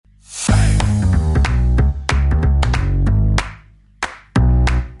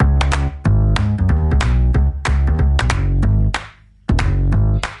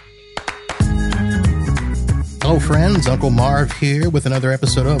friends. Uncle Marv here with another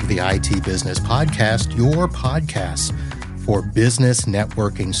episode of the IT Business Podcast, your podcast for business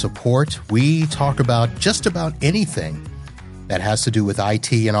networking support. We talk about just about anything that has to do with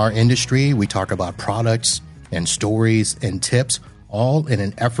IT in our industry. We talk about products and stories and tips, all in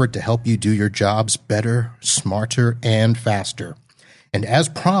an effort to help you do your jobs better, smarter, and faster. And as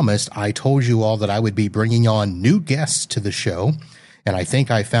promised, I told you all that I would be bringing on new guests to the show. And I think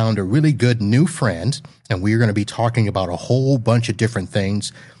I found a really good new friend, and we're going to be talking about a whole bunch of different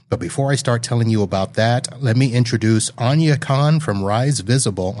things. But before I start telling you about that, let me introduce Anya Khan from Rise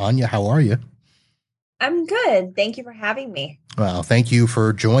Visible. Anya, how are you? I'm good. Thank you for having me. Well, thank you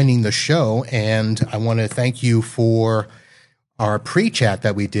for joining the show. And I want to thank you for our pre-chat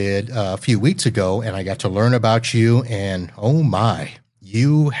that we did a few weeks ago. And I got to learn about you. And oh my,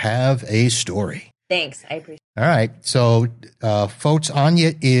 you have a story. Thanks. I appreciate it. All right. So, folks,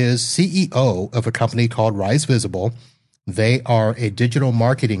 Anya is CEO of a company called Rise Visible. They are a digital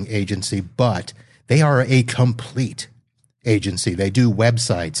marketing agency, but they are a complete agency. They do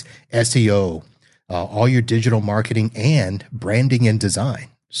websites, SEO, all your digital marketing and branding and design.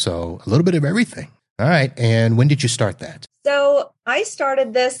 So a little bit of everything. All right. And when did you start that? So I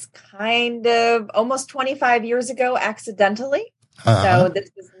started this kind of almost 25 years ago accidentally. So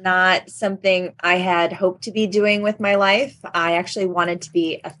this was not something I had hoped to be doing with my life. I actually wanted to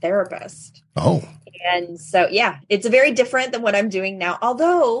be a therapist. Oh. And so, yeah, it's very different than what I'm doing now.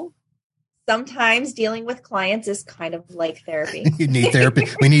 Although sometimes dealing with clients is kind of like therapy. You need therapy.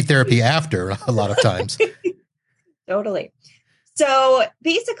 We need therapy after a lot of times. Totally. So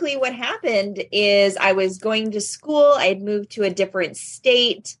basically what happened is I was going to school. I had moved to a different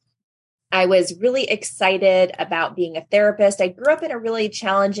state. I was really excited about being a therapist. I grew up in a really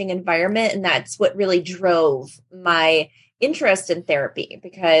challenging environment, and that's what really drove my interest in therapy,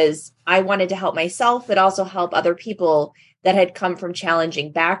 because I wanted to help myself, but also help other people that had come from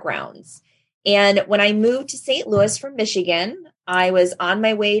challenging backgrounds. And when I moved to St. Louis from Michigan, I was on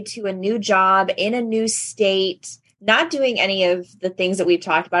my way to a new job in a new state, not doing any of the things that we've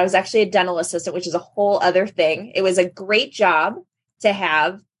talked about. I was actually a dental assistant, which is a whole other thing. It was a great job to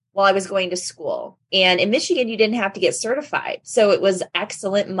have while I was going to school. And in Michigan, you didn't have to get certified. So it was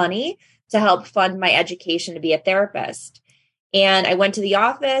excellent money to help fund my education to be a therapist. And I went to the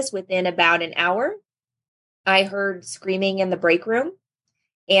office. Within about an hour, I heard screaming in the break room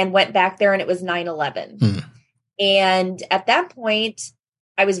and went back there, and it was 9/11. And at that point,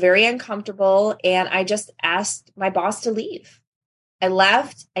 I was very uncomfortable, and I just asked my boss to leave. I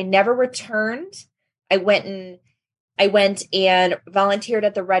left. I never returned. I went and volunteered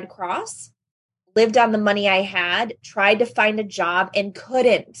at the Red Cross, lived on the money I had, tried to find a job, and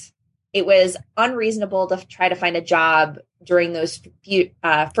couldn't. It was unreasonable to try to find a job during those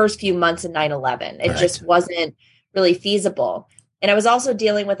first few months of 9/11. It just wasn't really feasible. And I was also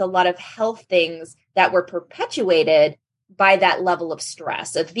dealing with a lot of health things that were perpetuated by that level of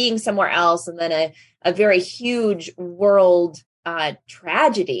stress of being somewhere else, and then a very huge world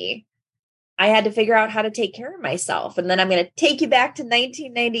tragedy. I had to figure out how to take care of myself. And then I'm going to take you back to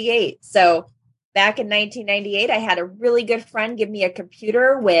 1998. So back in 1998, I had a really good friend give me a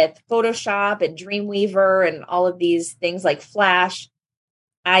computer with Photoshop and Dreamweaver and all of these things like Flash.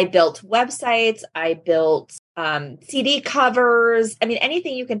 I built websites. I built CD covers. I mean,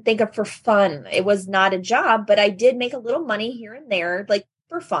 anything you can think of for fun. It was not a job, but I did make a little money here and there, like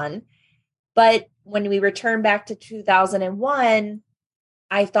for fun. But when we returned back to 2001,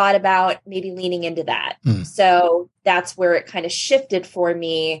 I thought about maybe leaning into that. So that's where it kind of shifted for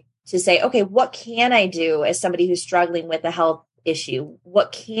me to say, okay, what can I do as somebody who's struggling with a health issue?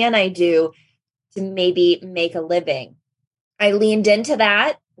 What can I do to maybe make a living? I leaned into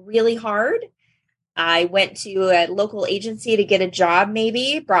that really hard. I went to a local agency to get a job,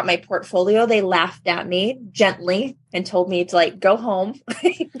 maybe brought my portfolio. They laughed at me gently and told me to go home,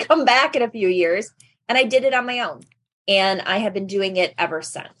 come back in a few years. And I did it on my own. And I have been doing it ever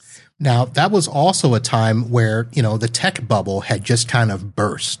since. Now, that was also a time where, the tech bubble had just kind of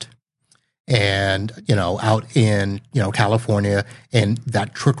burst. And, out in, California, and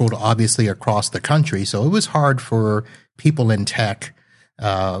that trickled obviously across the country. So it was hard for people in tech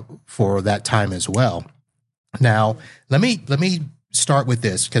for that time as well. Now, let me start with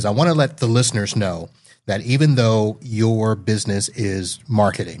this, because I want to let the listeners know that even though your business is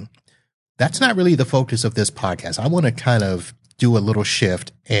marketing, that's not really the focus of this podcast. I want to kind of do a little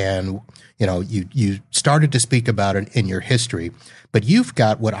shift, and you started to speak about it in your history, but you've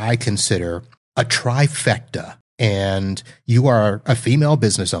got what I consider a trifecta, and you are a female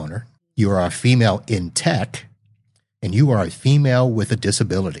business owner, you are a female in tech, and you are a female with a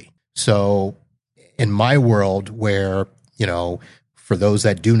disability. So in my world where, for those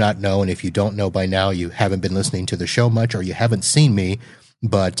that do not know, and if you don't know by now, you haven't been listening to the show much or you haven't seen me,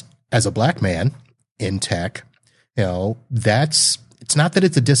 but as a Black man in tech, it's not that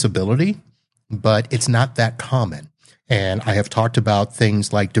it's a disability, but it's not that common. And I have talked about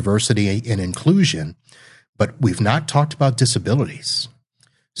things like diversity and inclusion, but we've not talked about disabilities.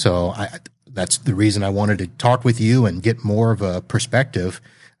 So that's the reason I wanted to talk with you and get more of a perspective.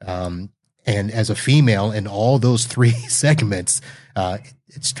 And as a female in all those three segments,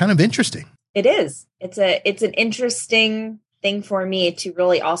 it's kind of interesting. It is. It's an interesting thing for me to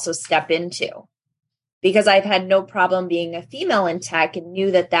really also step into, because I've had no problem being a female in tech and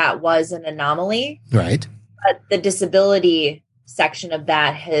knew that was an anomaly. Right. But the disability section of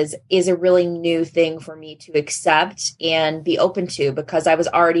that is a really new thing for me to accept and be open to, because I was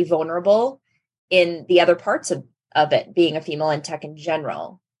already vulnerable in the other parts of it, being a female in tech in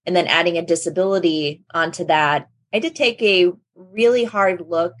general. And then adding a disability onto that, I did take a really hard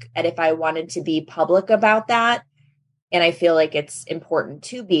look at if I wanted to be public about that. And I feel like it's important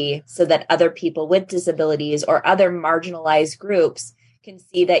to be, so that other people with disabilities or other marginalized groups can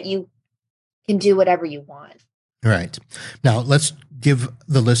see that you can do whatever you want. Right. Now, let's give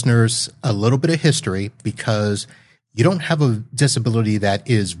the listeners a little bit of history, because you don't have a disability that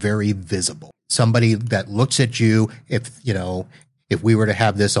is very visible. Somebody that looks at you, if we were to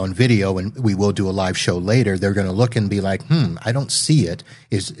have this on video, and we will do a live show later, they're going to look and be like, I don't see it.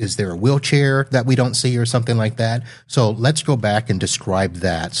 Is there a wheelchair that we don't see or something like that? So let's go back and describe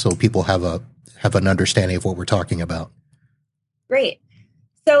that so people have an understanding of what we're talking about. Great.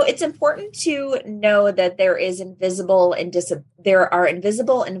 So it's important to know that there is there are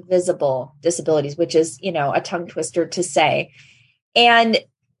invisible and visible disabilities, which is, a tongue twister to say. And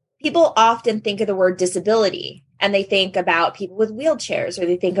people often think of the word disability and they think about people with wheelchairs, or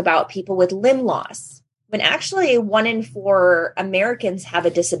they think about people with limb loss, when actually 1 in 4 Americans have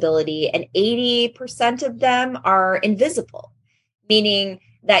a disability, and 80% of them are invisible, meaning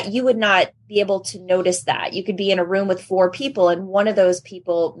that you would not be able to notice that. You could be in a room with 4 people, and one of those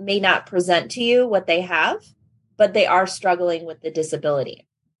people may not present to you what they have, but they are struggling with the disability.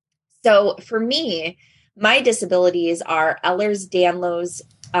 So for me, my disabilities are Ehlers-Danlos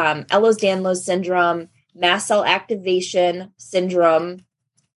syndrome, mast cell activation syndrome,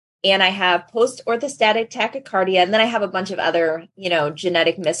 and I have post-orthostatic tachycardia, and then I have a bunch of other,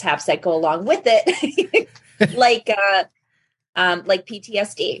 genetic mishaps that go along with it, like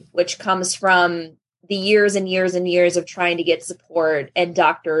PTSD, which comes from the years and years and years of trying to get support and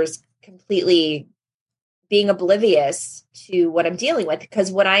doctors completely being oblivious to what I'm dealing with.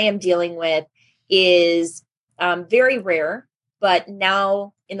 Because what I am dealing with is very rare, but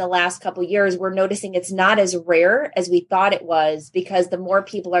now in the last couple of years, we're noticing it's not as rare as we thought it was, because the more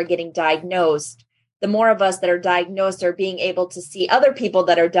people are getting diagnosed, the more of us that are diagnosed are being able to see other people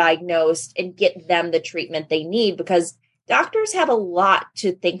that are diagnosed and get them the treatment they need, because doctors have a lot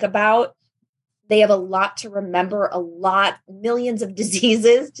to think about. They have a lot to remember, millions of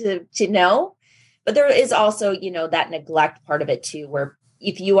diseases to know. But there is also, that neglect part of it too, where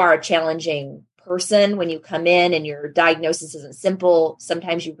if you are a challenging person, when you come in and your diagnosis isn't simple,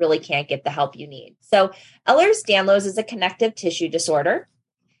 sometimes you really can't get the help you need. So Ehlers-Danlos is a connective tissue disorder.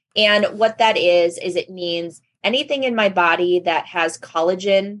 And what that is it means anything in my body that has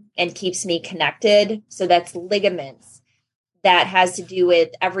collagen and keeps me connected. So that's ligaments. That has to do with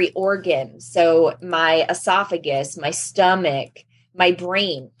every organ. So my esophagus, my stomach, my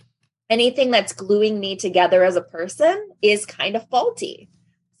brain, anything that's gluing me together as a person is kind of faulty.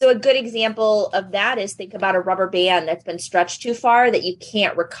 So a good example of that is, think about a rubber band that's been stretched too far that you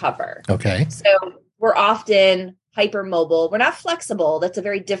can't recover. Okay. So we're often hypermobile. We're not flexible. That's a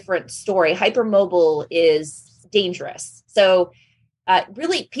very different story. Hypermobile is dangerous. So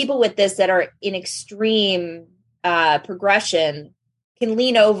really people with this that are in extreme progression can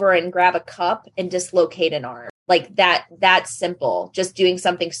lean over and grab a cup and dislocate an arm. Like that's simple. Just doing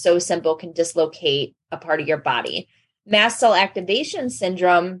something so simple can dislocate a part of your body. Mast cell activation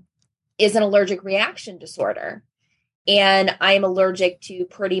syndrome is an allergic reaction disorder. And I am allergic to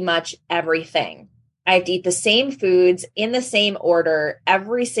pretty much everything. I have to eat the same foods in the same order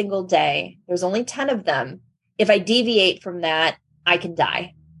every single day. There's only 10 of them. If I deviate from that, I can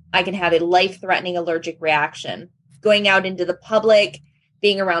die. I can have a life-threatening allergic reaction. Going out into the public,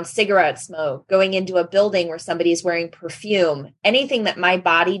 being around cigarette smoke, going into a building where somebody's wearing perfume, anything that my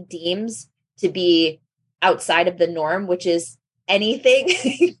body deems to be outside of the norm, which is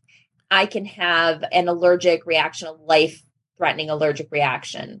anything, I can have an allergic reaction, a life-threatening allergic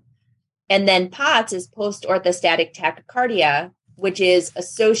reaction. And then POTS is post-orthostatic tachycardia, which is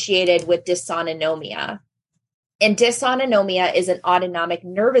associated with dysautonomia. And dysautonomia is an autonomic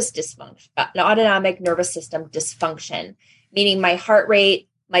nervous dysfunction, an autonomic nervous system dysfunction, meaning my heart rate,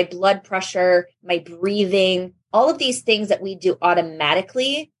 my blood pressure, my breathing, all of these things that we do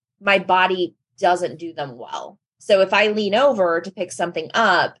automatically, my body doesn't do them well. So if I lean over to pick something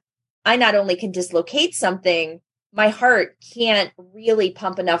up, I not only can dislocate something, my heart can't really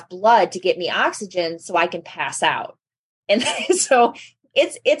pump enough blood to get me oxygen so I can pass out. And so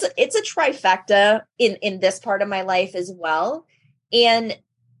it's a trifecta in this part of my life as well. And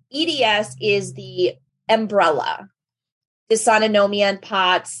EDS is the umbrella. Dysautonomia and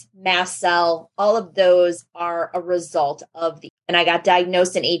POTS, mast cell, all of those are a result of and I got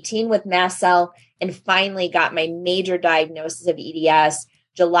diagnosed in 18 with mast cell and finally got my major diagnosis of EDS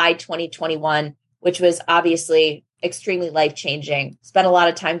July 2021, which was obviously extremely life-changing. Spent a lot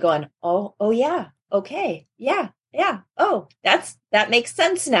of time going, oh yeah, okay, yeah. Oh, that makes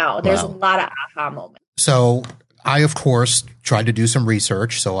sense now. There's a lot of aha moments. So I, of course, tried to do some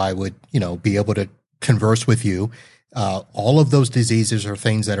research so I would, be able to converse with you. All of those diseases are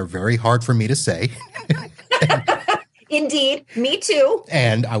things that are very hard for me to say. Indeed. Me too.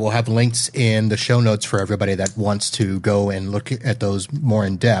 And I will have links in the show notes for everybody that wants to go and look at those more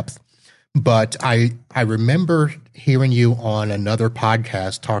in depth. But I remember hearing you on another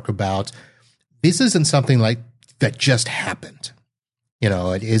podcast talk about this isn't something like that just happened.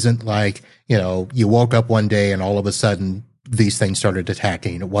 It isn't like, you woke up one day and all of a sudden these things started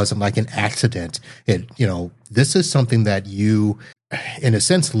attacking. It wasn't like an accident. This is something that you, in a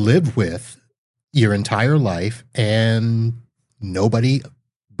sense, lived with your entire life and nobody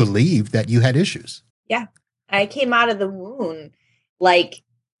believed that you had issues. Yeah. I came out of the womb like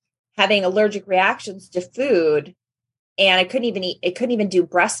having allergic reactions to food and I couldn't even do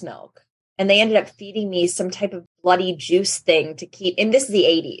breast milk. And they ended up feeding me some type of bloody juice thing to keep, and this is the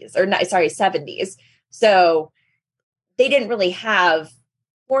 70s. So they didn't really have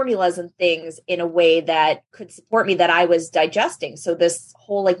formulas and things in a way that could support me that I was digesting. So this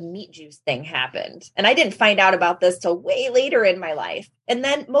whole like meat juice thing happened. And I didn't find out about this till way later in my life. And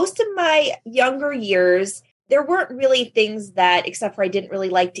then most of my younger years, there weren't really things that, except for I didn't really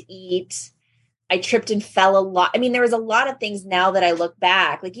like to eat. I tripped and fell a lot. I mean, there was a lot of things now that I look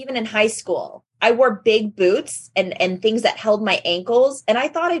back, like even in high school, I wore big boots and things that held my ankles. And I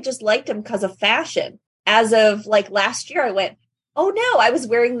thought I just liked them because of fashion. As of like last year, I went, oh no, I was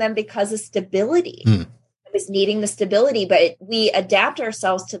wearing them because of stability. I was needing the stability, but we adapt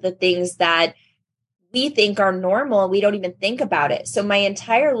ourselves to the things that we think are normal. We don't even think about it. So my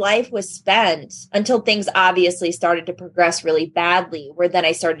entire life was spent until things obviously started to progress really badly, where then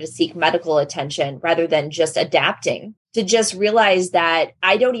I started to seek medical attention rather than just adapting, to just realize that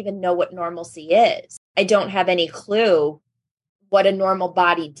I don't even know what normalcy is. I don't have any clue what a normal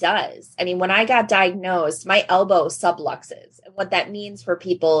body does. I mean, when I got diagnosed, my elbow subluxes. And what that means for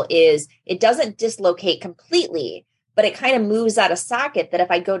people is it doesn't dislocate completely, but it kind of moves out of socket that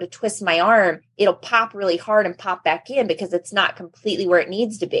if I go to twist my arm, it'll pop really hard and pop back in because it's not completely where it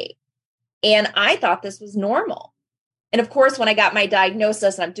needs to be. And I thought this was normal. And of course, when I got my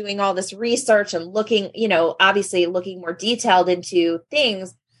diagnosis and I'm doing all this research and looking, obviously looking more detailed into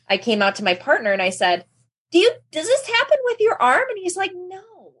things, I came out to my partner and I said, does this happen with your arm? And he's like,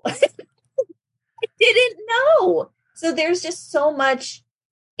 no, I didn't know. So there's just so much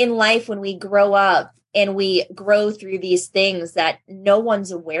in life when we grow up and we grow through these things that no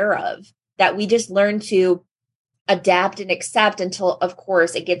one's aware of, that we just learn to adapt and accept until, of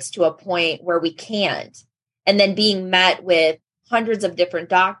course, it gets to a point where we can't. And then being met with hundreds of different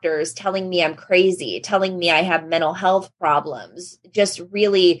doctors telling me I'm crazy, telling me I have mental health problems, just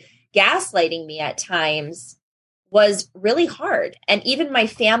really gaslighting me at times was really hard. And even my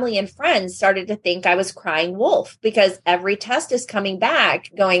family and friends started to think I was crying wolf because every test is coming back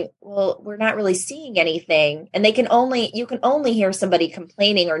going, well, we're not really seeing anything. And you can only hear somebody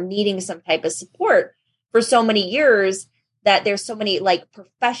complaining or needing some type of support for so many years that there's so many like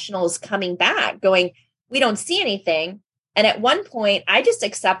professionals coming back going, we don't see anything. And at one point I just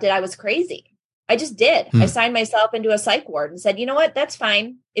accepted I was crazy. I just did. I signed myself into a psych ward and said, you know what? That's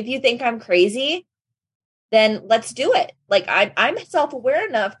fine. If you think I'm crazy, then let's do it. Like I'm self-aware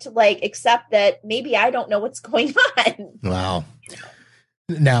enough to like accept that maybe I don't know what's going on. Wow.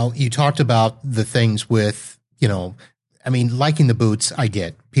 Now you talked about the things with, liking the boots. I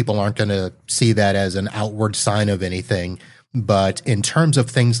get people aren't going to see that as an outward sign of anything. But in terms of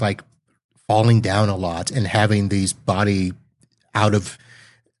things like falling down a lot and having these body out of,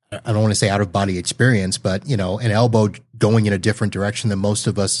 I don't want to say out of body experience, but, an elbow going in a different direction than most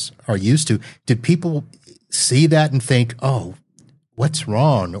of us are used to. Did people see that and think, oh, what's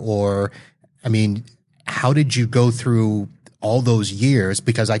wrong? Or, I mean, how did you go through all those years?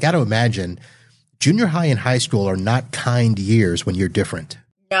 Because I got to imagine junior high and high school are not kind years when you're different.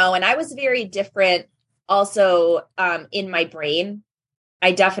 No, and I was very different also in my brain.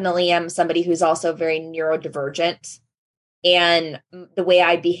 I definitely am somebody who's also very neurodivergent. And the way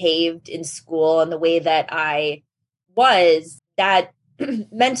I behaved in school and the way that I was, that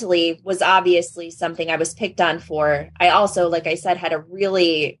mentally was obviously something I was picked on for. I also, like I said, had a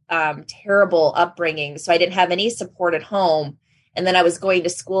really terrible upbringing. So I didn't have any support at home. And then I was going to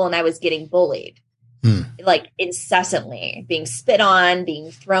school and I was getting bullied. Like incessantly, being spit on,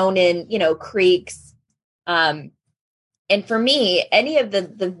 being thrown in, creeks. And for me, any of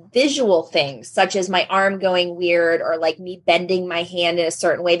the visual things, such as my arm going weird or like me bending my hand in a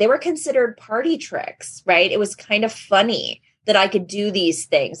certain way, they were considered party tricks, right? It was kind of funny that I could do these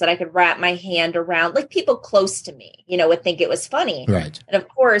things, that I could wrap my hand around, like people close to me, would think it was funny. Right. And of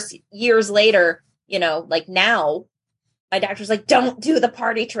course, years later, like now, my doctor's like, don't do the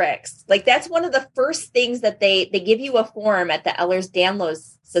party tricks. Like that's one of the first things that they give you a form at the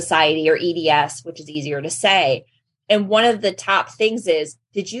Ehlers-Danlos Society, or EDS, which is easier to say. And one of the top things is,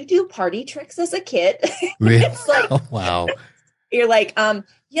 did you do party tricks as a kid? Really? It's like, oh, wow. You're like,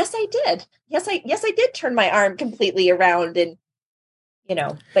 yes, I did. Yes, I did turn my arm completely around and,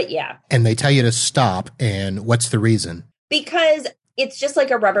 but yeah. And they tell you to stop. And what's the reason? Because it's just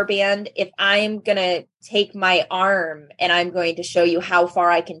like a rubber band. If I'm going to take my arm and I'm going to show you how far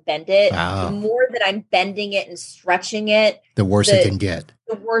I can bend it, the more that I'm bending it and stretching it, the worse it can get.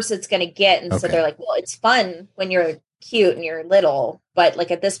 The worse it's going to get. And so they're like, well, it's fun when you're cute and you're little, but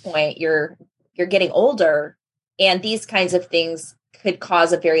like at this point, you're getting older, and these kinds of things could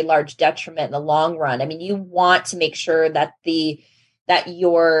cause a very large detriment in the long run. I mean, you want to make sure that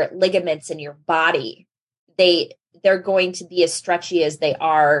your ligaments in your body, they're going to be as stretchy as they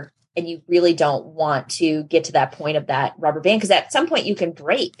are. And you really don't want to get to that point of that rubber band, because at some point you can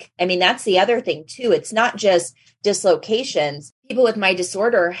break. I mean, that's the other thing too. It's not just dislocations. People with my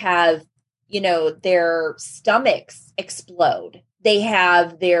disorder have, their stomachs explode. They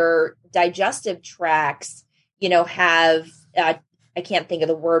have their digestive tracts, have, I can't think of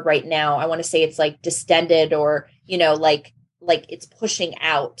the word right now. I want to say it's like distended, or, like it's pushing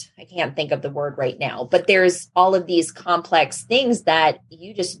out. I can't think of the word right now, but there's all of these complex things that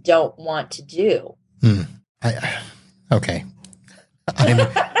you just don't want to do. Okay.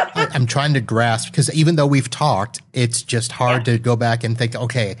 I'm trying to grasp, because even though we've talked, it's just hard to go back and think,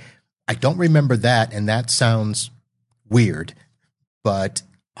 okay, I don't remember that. And that sounds weird, but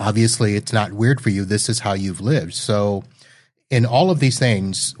obviously it's not weird for you. This is how you've lived. So in all of these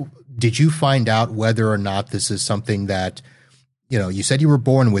things, did you find out whether or not this is something that, you said you were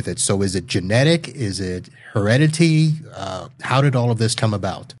born with it. So is it genetic? Is it heredity? How did all of this come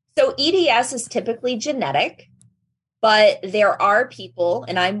about? So EDS is typically genetic, but there are people,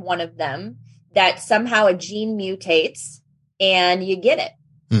 and I'm one of them, that somehow a gene mutates and you get it.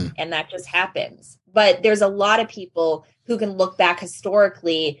 And that just happens. But there's a lot of people who can look back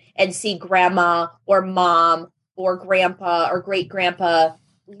historically and see grandma or mom or grandpa or great grandpa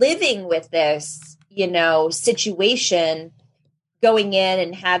living with this, situation, going in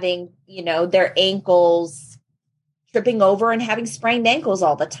and having, their ankles tripping over and having sprained ankles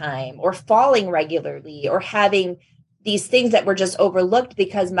all the time, or falling regularly, or having these things that were just overlooked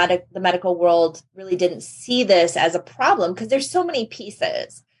because the medical world really didn't see this as a problem, because there's so many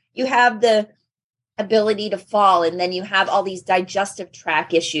pieces. You have the ability to fall, and then you have all these digestive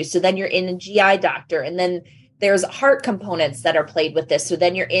tract issues. So then you're in a GI doctor, and then there's heart components that are played with this. So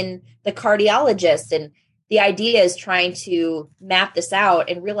then you're in the cardiologist, and the idea is trying to map this out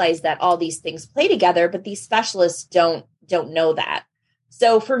and realize that all these things play together, but these specialists don't know that.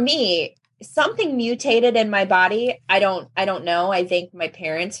 So for me, something mutated in my body. I don't know. I thank my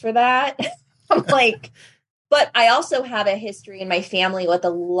parents for that. I'm like, but I also have a history in my family with a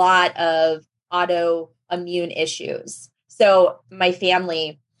lot of autoimmune issues. So my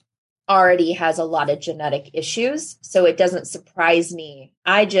family already has a lot of genetic issues. So it doesn't surprise me.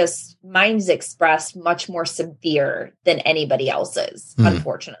 Mine's expressed much more severe than anybody else's,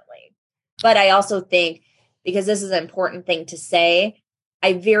 unfortunately. But I also think, because this is an important thing to say,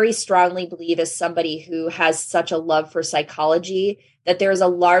 I very strongly believe, as somebody who has such a love for psychology, that there's a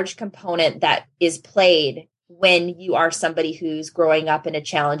large component that is played when you are somebody who's growing up in a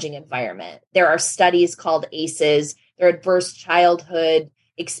challenging environment. There are studies called ACEs, they're adverse childhood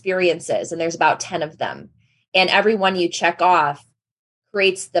experiences, and there's about 10 of them. And every one you check off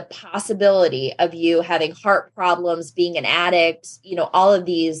creates the possibility of you having heart problems, being an addict, all of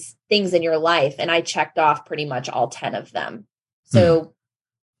these things in your life. And I checked off pretty much all 10 of them. So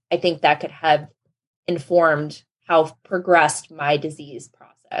I think that could have informed how progressed my disease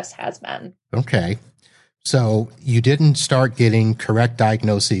process has been. Okay. So you didn't start getting correct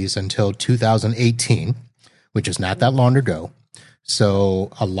diagnoses until 2018, which is not that long ago.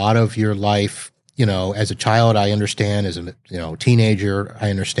 So a lot of your life, as a child, I understand, as a teenager, I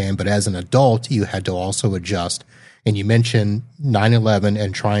understand, but as an adult, you had to also adjust. And you mentioned 9/11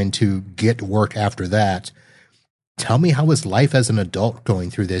 and trying to get work after that. Tell me, how was life as an adult going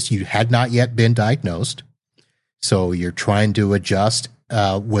through this? You had not yet been diagnosed, so you're trying to adjust.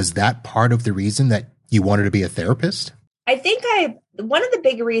 Was that part of the reason that you wanted to be a therapist? I think one of the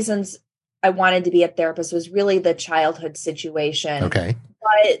big reasons I wanted to be a therapist was really the childhood situation. Okay.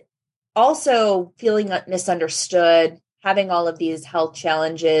 But also feeling misunderstood, having all of these health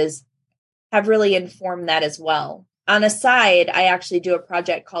challenges have really informed that as well. On a side, I actually do a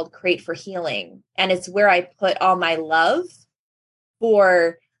project called Create for Healing, and it's where I put all my love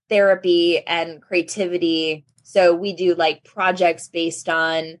for therapy and creativity. So we do like projects based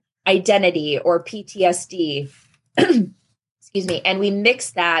on identity or PTSD, excuse me, and we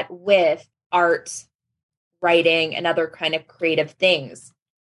mix that with art, writing, and other kind of creative things.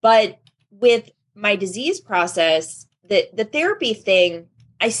 But with my disease process, the therapy thing,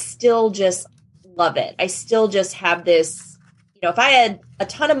 I still just love it. I still just have this, if I had a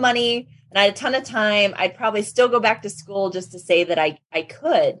ton of money and I had a ton of time, I'd probably still go back to school just to say that I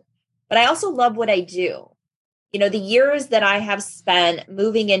could. But I also love what I do. The years that I have spent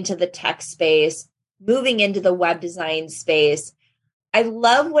moving into the tech space, moving into the web design space, I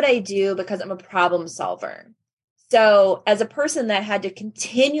love what I do because I'm a problem solver. So as a person that had to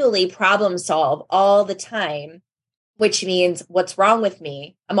continually problem solve all the time, which means what's wrong with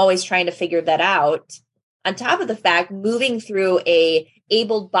me, I'm always trying to figure that out. On top of the fact, moving through a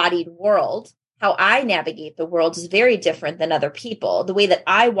able-bodied world, how I navigate the world is very different than other people. The way that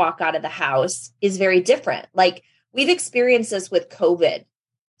I walk out of the house is very different. Like, we've experienced this with COVID.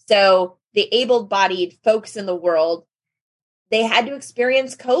 So the able-bodied folks in the world, they had to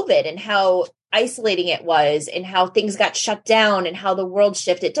experience COVID and how isolating it was and how things got shut down and how the world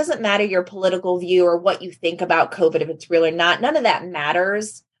shifted. It doesn't matter your political view or what you think about COVID, if it's real or not. None of that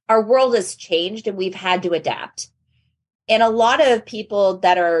matters. Our world has changed and we've had to adapt. And a lot of people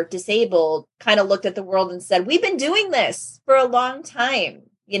that are disabled kind of looked at the world and said, we've been doing this for a long time.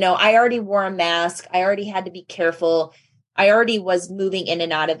 I already wore a mask. I already had to be careful. I already was moving in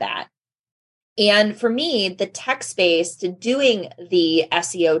and out of that. And for me, the tech space, to doing the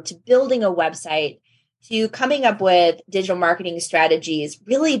SEO, to building a website, to coming up with digital marketing strategies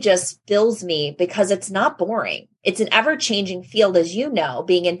really just fills me because it's not boring. It's an ever-changing field, as you know,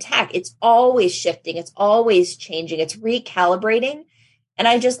 being in tech. It's always shifting. It's always changing. It's recalibrating. And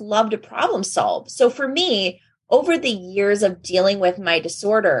I just love to problem solve. So for me, over the years of dealing with my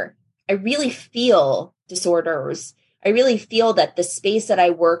disorder, I really feel disorders. I really feel that the space that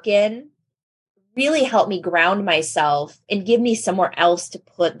I work in really helped me ground myself and give me somewhere else to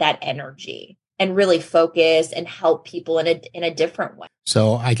put that energy and really focus and help people in a different way.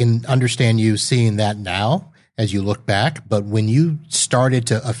 So I can understand you seeing that now as you look back, but when you started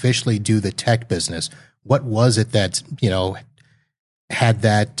to officially do the tech business, what was it that, had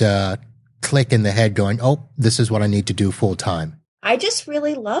that click in the head going, oh, this is what I need to do full time? I just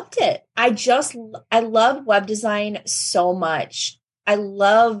really loved it. I love web design so much. I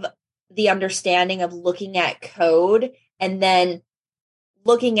love the understanding of looking at code and then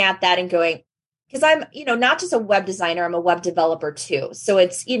looking at that and going, because I'm, not just a web designer, I'm a web developer too. So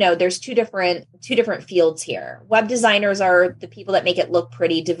it's, there's two different fields here. Web designers are the people that make it look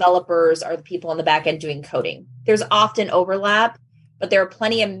pretty. Developers are the people on the back end doing coding. There's often overlap, but there are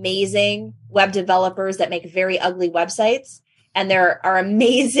plenty of amazing web developers that make very ugly websites. And there are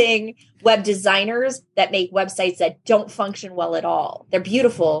amazing web designers that make websites that don't function well at all. They're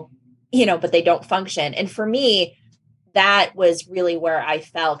beautiful, but they don't function. And for me, that was really where I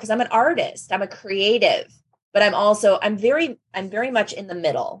fell, because I'm an artist, I'm a creative, but I'm very much in the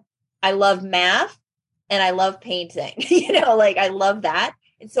middle. I love math and I love painting, I love that.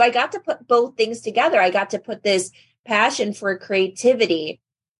 And so I got to put both things together. I got to put this passion for creativity.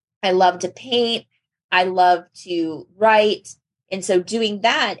 I love to paint. I love to write. And so doing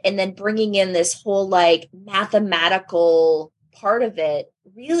that and then bringing in this whole mathematical part of it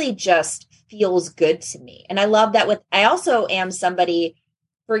really just feels good to me. And I love that I also am somebody,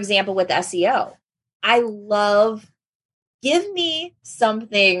 for example, with SEO. I love, give me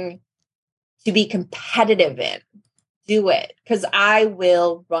something to be competitive in. Do it, because I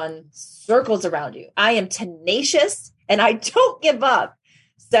will run circles around you. I am tenacious and I don't give up.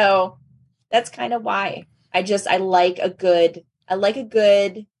 So that's kind of why I like a good I like a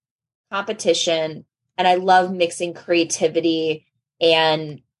good competition, and I love mixing creativity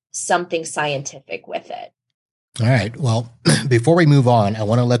and something scientific with it. All right. Well, before we move on, I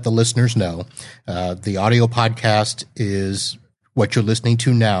want to let the listeners know the audio podcast is what you're listening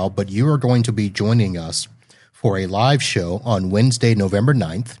to now, but you are going to be joining us for a live show on Wednesday, November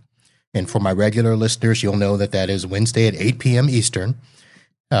 9th. And for my regular listeners, you'll know that that is Wednesday at 8 p.m. Eastern.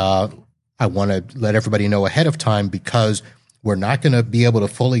 I want to let everybody know ahead of time because we're not going to be able to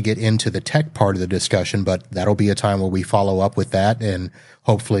fully get into the tech part of the discussion, but that'll be a time where we follow up with that. And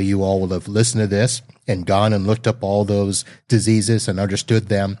hopefully you all will have listened to this and gone and looked up all those diseases and understood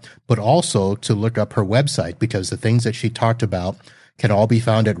them, but also to look up her website because the things that she talked about can all be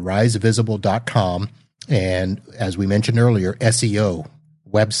found at risevisible.com. And as we mentioned earlier, SEO,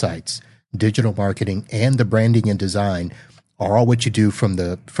 websites, digital marketing, and the branding and design are all what you do from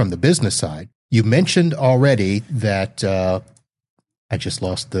the business side. You mentioned already that I just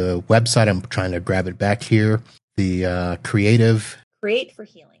lost the website. I'm trying to grab it back here. The Create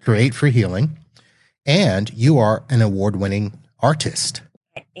for Healing. And you are an award-winning artist.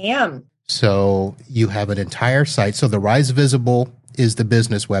 I am. So you have an entire site. So the Rise Visible is the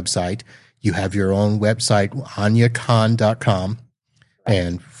business website. You have your own website, AnyaKhan.com.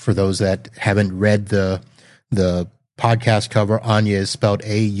 And for those that haven't read the podcast cover, Anya is spelled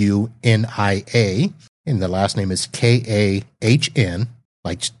Aunia, and the last name is Kahn,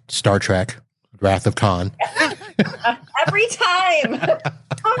 like Star Trek, Wrath of Khan. Every time.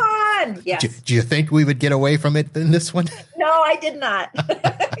 Come on. Yes. Do you think we would get away from it in this one? No, I did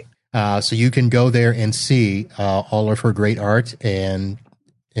not. So you can go there and see all of her great art and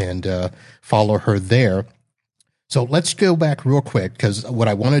follow her there. So let's go back real quick because what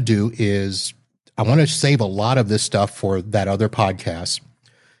I want to do is I want to save a lot of this stuff for that other podcast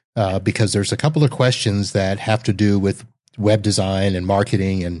because there's a couple of questions that have to do with web design and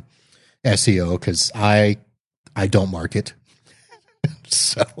marketing and SEO because I don't market.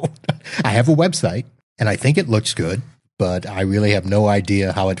 So I have a website and I think it looks good, but I really have no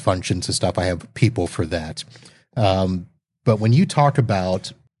idea how it functions and stuff. I have people for that. But when you talk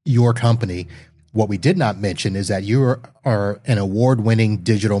about your company, what we did not mention is that you are an award-winning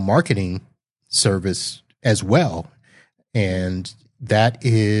digital marketing service as well. And that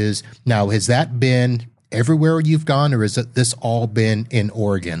is, now, has that been everywhere you've gone, or has this all been in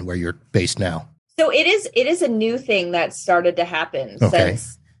Oregon where you're based now? So it is a new thing that started to happen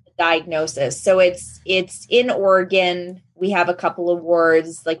since the diagnosis. So it's in Oregon. We have a couple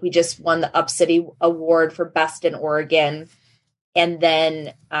awards, like we just won the UpCity Award for Best in Oregon. And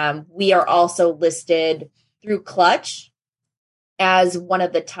then we are also listed through Clutch as one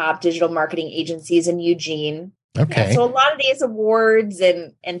of the top digital marketing agencies in Eugene. Okay. So a lot of these awards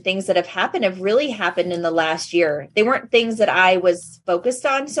and things that have happened have really happened in the last year. They weren't things that I was focused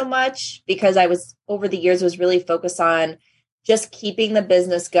on so much because I was over the years was really focused on just keeping the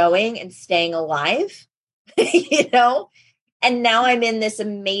business going and staying alive, And now I'm in this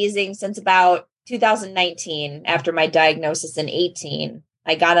amazing, since about 2019, after my diagnosis in 18,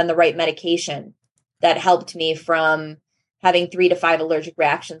 I got on the right medication that helped me from having 3 to 5 allergic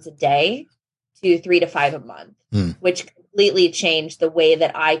reactions a day to 3 to 5 a month, which completely changed the way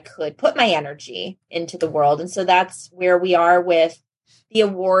that I could put my energy into the world. And so that's where we are with the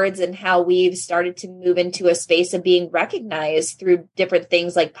awards and how we've started to move into a space of being recognized through different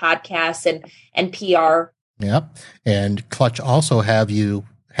things like podcasts and PR. Yep. And Clutch also has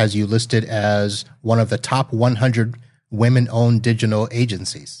you listed as one of the top 100 women-owned digital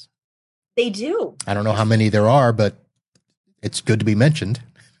agencies. They do. I don't know how many there are, but it's good to be mentioned.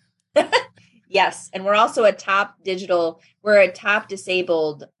 Yes. And we're also a top disabled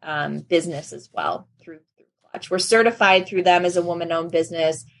business as well through Clutch. We're certified through them as a woman-owned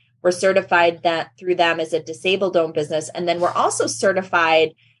business. We're certified through them as a disabled-owned business. And then we're also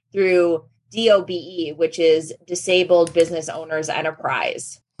certified through DOBE, which is Disabled Business Owners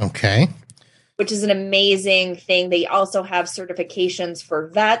Enterprise. Okay. Which is an amazing thing. They also have certifications for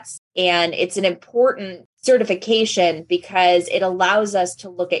vets, and it's an important certification because it allows us to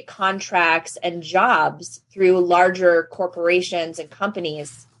look at contracts and jobs through larger corporations and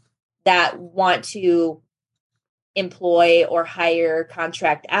companies that want to employ or hire,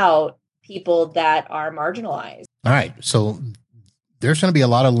 contract out people that are marginalized. All right. So there's going to be a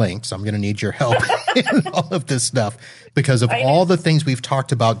lot of links. I'm going to need your help in all of this stuff because of all the things we've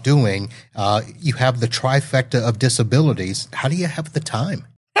talked about doing. You have the trifecta of disabilities. How do you have the time?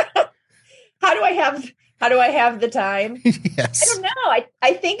 How do I have the time? Yes. I don't know.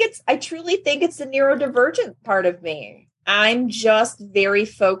 I truly think it's the neurodivergent part of me. I'm just very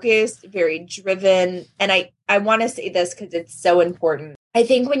focused, very driven. And I I want to say this because it's so important. I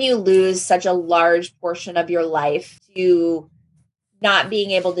think when you lose such a large portion of your life to not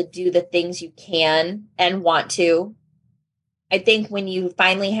being able to do the things you can and want to, I think when you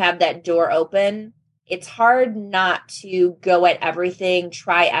finally have that door open, it's hard not to go at everything,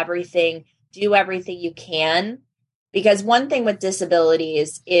 try everything, do everything you can. Because one thing with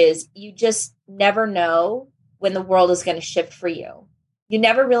disabilities is you just never know when the world is going to shift for you. You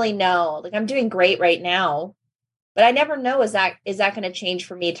never really know. Like, I'm doing great right now, but I never know, is that going to change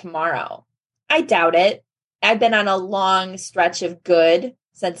for me tomorrow? I doubt it. I've been on a long stretch of good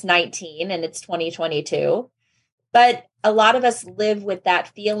since 19 and it's 2022. But a lot of us live with that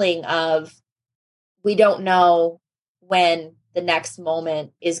feeling of we don't know when the next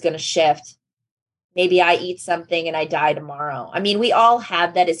moment is going to shift. Maybe I eat something and I die tomorrow. I mean, we all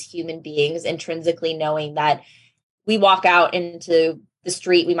have that as human beings, intrinsically knowing that we walk out into the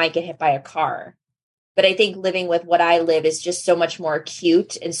street, we might get hit by a car. But I think living with what I live is just so much more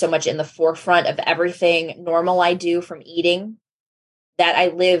acute and so much in the forefront of everything normal I do, from eating, that I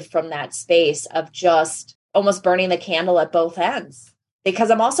live from that space of just almost burning the candle at both ends, because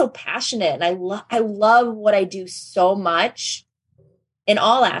I'm also passionate and I love what I do so much in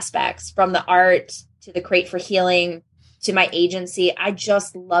all aspects, from the art to the Crate for Healing to my agency. I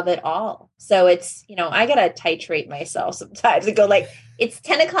just love it all. So it's, I got to titrate myself sometimes and go like, it's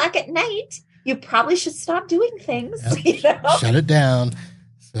 10 o'clock at night. You probably should stop doing things. Yep. Shut it down.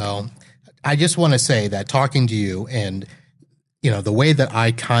 So I just want to say that talking to you and, the way that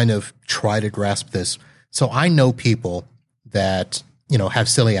I kind of try to grasp this. So I know people that, have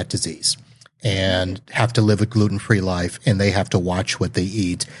celiac disease and have to live a gluten-free life, and they have to watch what they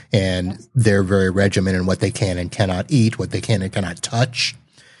eat, and they're very regimented in what they can and cannot eat, what they can and cannot touch.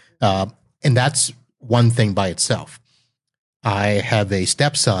 And that's one thing by itself. I have a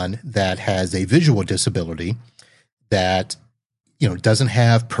stepson that has a visual disability that, doesn't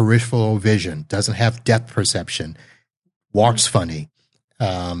have peripheral vision, doesn't have depth perception, walks funny,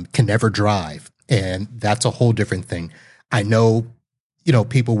 can never drive. And that's a whole different thing. I know,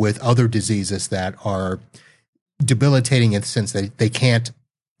 people with other diseases that are debilitating in the sense that they can't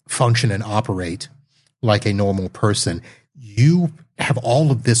function and operate like a normal person. You have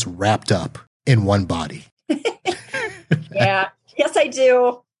all of this wrapped up in one body. Yeah. Yes, I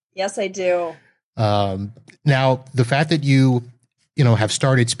do. Yes, I do. Now, the fact that you have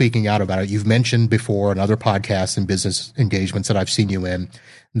started speaking out about it, you've mentioned before in other podcasts and business engagements that I've seen you in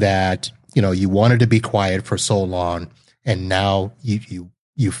that, you wanted to be quiet for so long, and now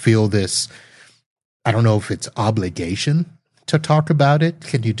you feel this, I don't know if it's obligation to talk about it.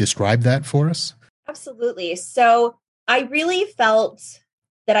 Can you describe that for us? Absolutely. So I really felt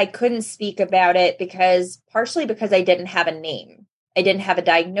that I couldn't speak about it partially because I didn't have a name. I didn't have a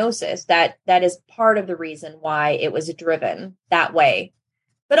diagnosis. That is part of the reason why it was driven that way.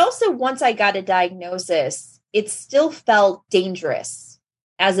 But also, once I got a diagnosis, it still felt dangerous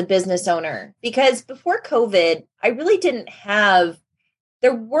as a business owner, because before COVID, I really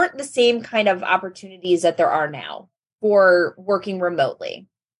there weren't the same kind of opportunities that there are now for working remotely.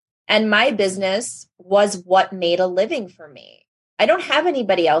 And my business was what made a living for me. I don't have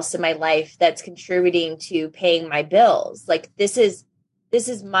anybody else in my life that's contributing to paying my bills. Like, this is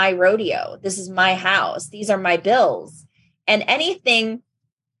my rodeo. This is my house. These are my bills. And anything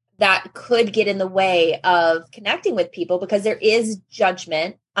that could get in the way of connecting with people, because there is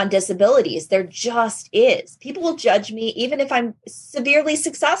judgment on disabilities. There just is. People will judge me even if I'm severely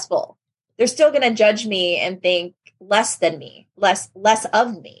successful. They're still going to judge me and think less than me, less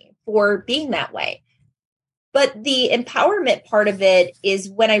of me for being that way. But the empowerment part of it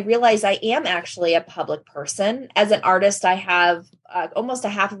is when I realize I am actually a public person. As an artist, I have almost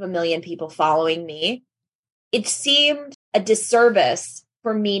 500,000 people following me. It seemed a disservice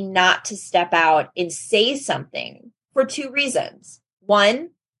for me not to step out and say something for two reasons.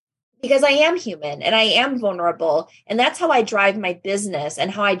 One, because I am human and I am vulnerable. And that's how I drive my business and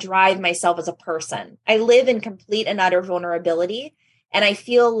how I drive myself as a person. I live in complete and utter vulnerability. And I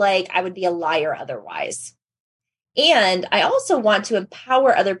feel like I would be a liar otherwise. And I also want to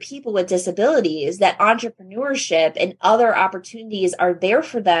empower other people with disabilities, that entrepreneurship and other opportunities are there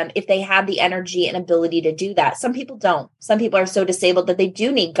for them if they have the energy and ability to do that. Some people don't. Some people are so disabled that they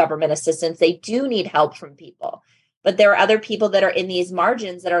do need government assistance. They do need help from people. But there are other people that are in these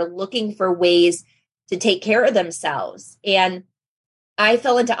margins that are looking for ways to take care of themselves. And I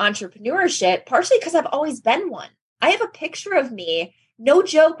fell into entrepreneurship partially because I've always been one. I have a picture of me, no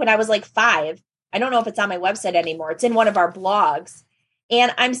joke, when I was like 5. I don't know if it's on my website anymore. It's in one of our blogs.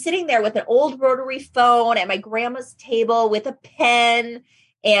 And I'm sitting there with an old rotary phone at my grandma's table with a pen.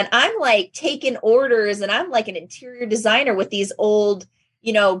 And I'm like taking orders, and I'm like an interior designer with these old,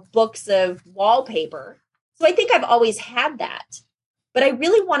 books of wallpaper. So I think I've always had that. But I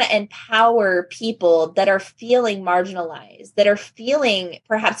really want to empower people that are feeling marginalized, that are feeling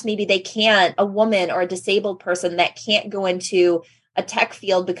perhaps maybe they can't, a woman or a disabled person that can't go into a tech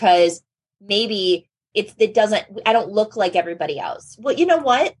field because maybe I don't look like everybody else. Well, you know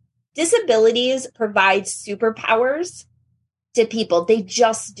what? Disabilities provide superpowers to people. They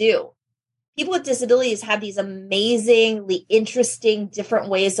just do. People with disabilities have these amazingly interesting, different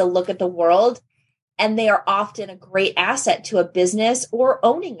ways to look at the world. And they are often a great asset to a business or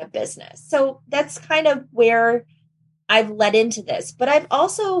owning a business. So that's kind of where I've led into this. But I've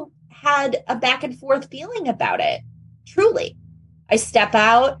also had a back and forth feeling about it. Truly. I step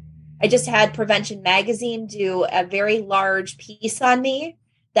out. I just had Prevention Magazine do a very large piece on me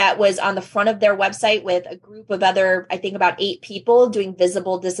that was on the front of their website with a group of other, I think about 8 people doing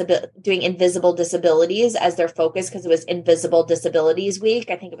invisible disabilities as their focus, because it was Invisible Disabilities Week.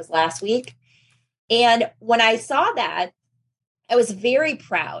 I think it was last week. And when I saw that, I was very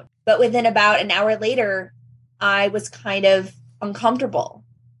proud. But within about an hour later, I was kind of uncomfortable.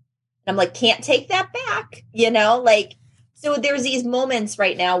 And I'm like, can't take that back, so there's these moments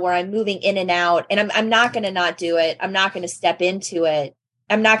right now where I'm moving in and out, and I'm not going to not do it. I'm not going to step into it.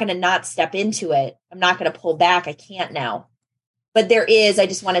 I'm not going to not step into it. I'm not going to pull back. I can't now. But I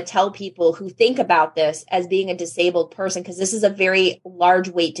just want to tell people who think about this as being a disabled person, because this is a very large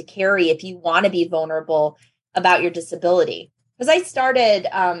weight to carry if you want to be vulnerable about your disability. Because I started,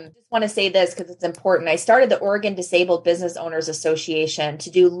 just want to say this because it's important. I started the Oregon Disabled Business Owners Association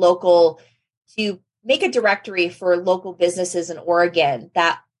to make a directory for local businesses in Oregon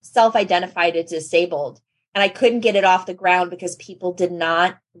that self-identified as disabled. And I couldn't get it off the ground because people did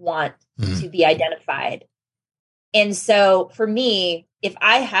not want to be identified. And so for me, if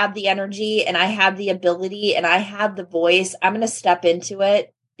I have the energy and I have the ability and I have the voice, I'm going to step into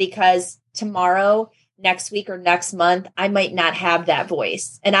it, because tomorrow, next week, or next month, I might not have that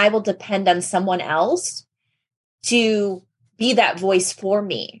voice, and I will depend on someone else to be that voice for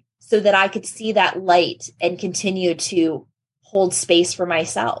me so that I could see that light and continue to hold space for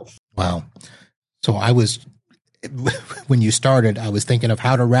myself. Wow. So when you started, I was thinking of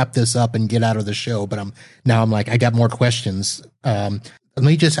how to wrap this up and get out of the show, but I'm like, I got more questions. Let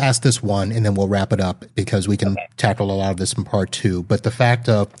me just ask this one, and then we'll wrap it up, because we can tackle a lot of this in part 2. But the fact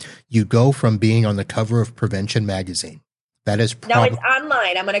of you go from being on the cover of Prevention Magazine, that is no, it's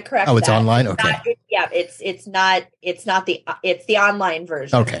online. I'm going to correct. Oh, it's that. online. Okay. It's the online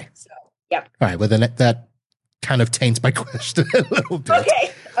version. Okay. So, yep. All right. Well, then that kind of taints my question a little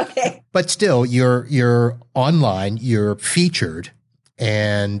bit. Okay. But still, you're online, you're featured,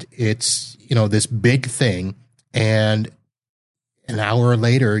 and it's, this big thing, and an hour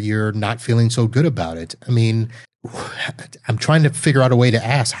later, you're not feeling so good about it. I mean, I'm trying to figure out a way to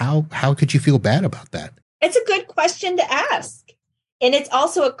ask, how could you feel bad about that? It's a good question to ask. And it's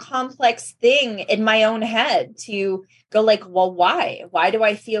also a complex thing in my own head to go like, well, why? Why do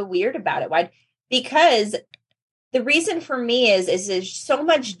I feel weird about it? Why? Because the reason for me is there's so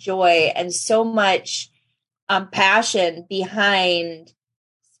much joy and so much passion behind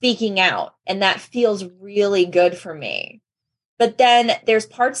speaking out. And that feels really good for me. But then there's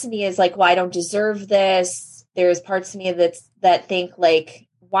parts of me is like, well, I don't deserve this. There's parts of me that think like,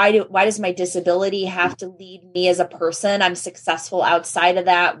 why does my disability have to lead me as a person? I'm successful outside of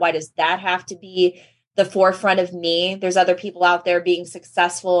that. Why does that have to be the forefront of me? There's other people out there being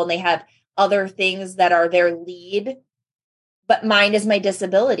successful and they have other things that are their lead, but mine is my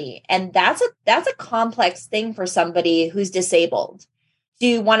disability. And that's a complex thing for somebody who's disabled. Do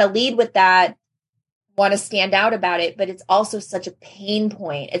you want to lead with that, want to stand out about it, but it's also such a pain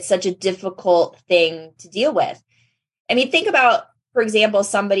point. It's such a difficult thing to deal with. I mean, think about, for example,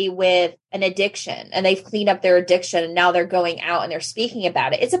 somebody with an addiction and they've cleaned up their addiction and now they're going out and they're speaking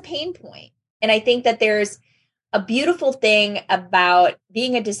about it. It's a pain point. And I think that there's a beautiful thing about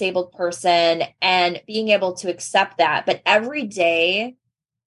being a disabled person and being able to accept that. But every day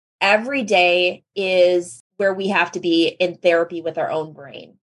is where we have to be in therapy with our own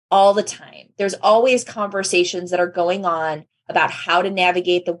brain all the time. There's always conversations that are going on about how to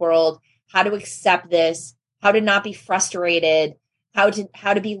navigate the world, how to accept this, how to not be frustrated, how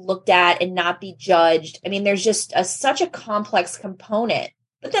to be looked at and not be judged. I mean, there's just such a complex component.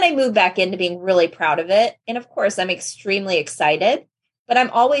 But then I moved back into being really proud of it. And of course, I'm extremely excited. But I'm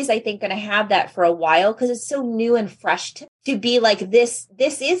always, I think, going to have that for a while because it's so new and fresh to be like, this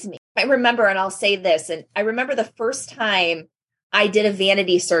is me. I remember, and I'll say this, and I remember the first time I did a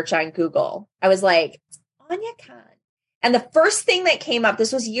vanity search on Google. I was like, Anya Khan. And the first thing that came up,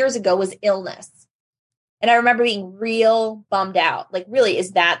 this was years ago, was illness. And I remember being real bummed out. Like, really,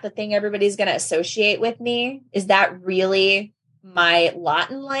 is that the thing everybody's going to associate with me? Is that really my lot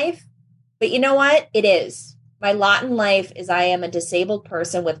in life? But you know what? It is. My lot in life is I am a disabled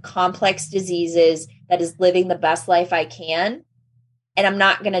person with complex diseases that is living the best life I can. And I'm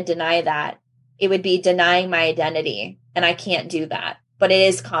not going to deny that. It would be denying my identity. And I can't do that. But it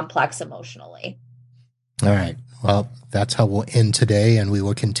is complex emotionally. All right. Well, that's how we'll end today, and we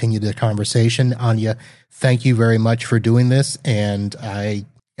will continue the conversation. Anya, thank you very much for doing this. And I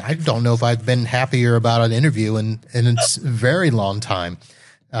don't know if I've been happier about an interview in a very long time.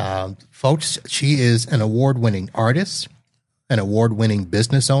 Folks, she is an award-winning artist, an award-winning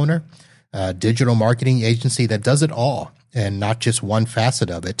business owner, a digital marketing agency that does it all and not just one facet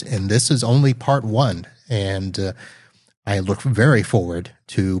of it. And this is only part one. And I look very forward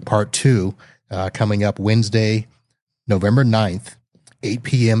to part two coming up Wednesday, November 9th, 8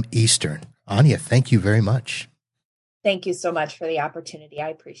 p.m. Eastern. Anya, thank you very much. Thank you so much for the opportunity. I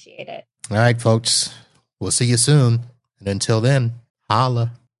appreciate it. All right, folks. We'll see you soon. And until then,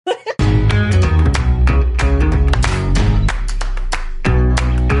 holla.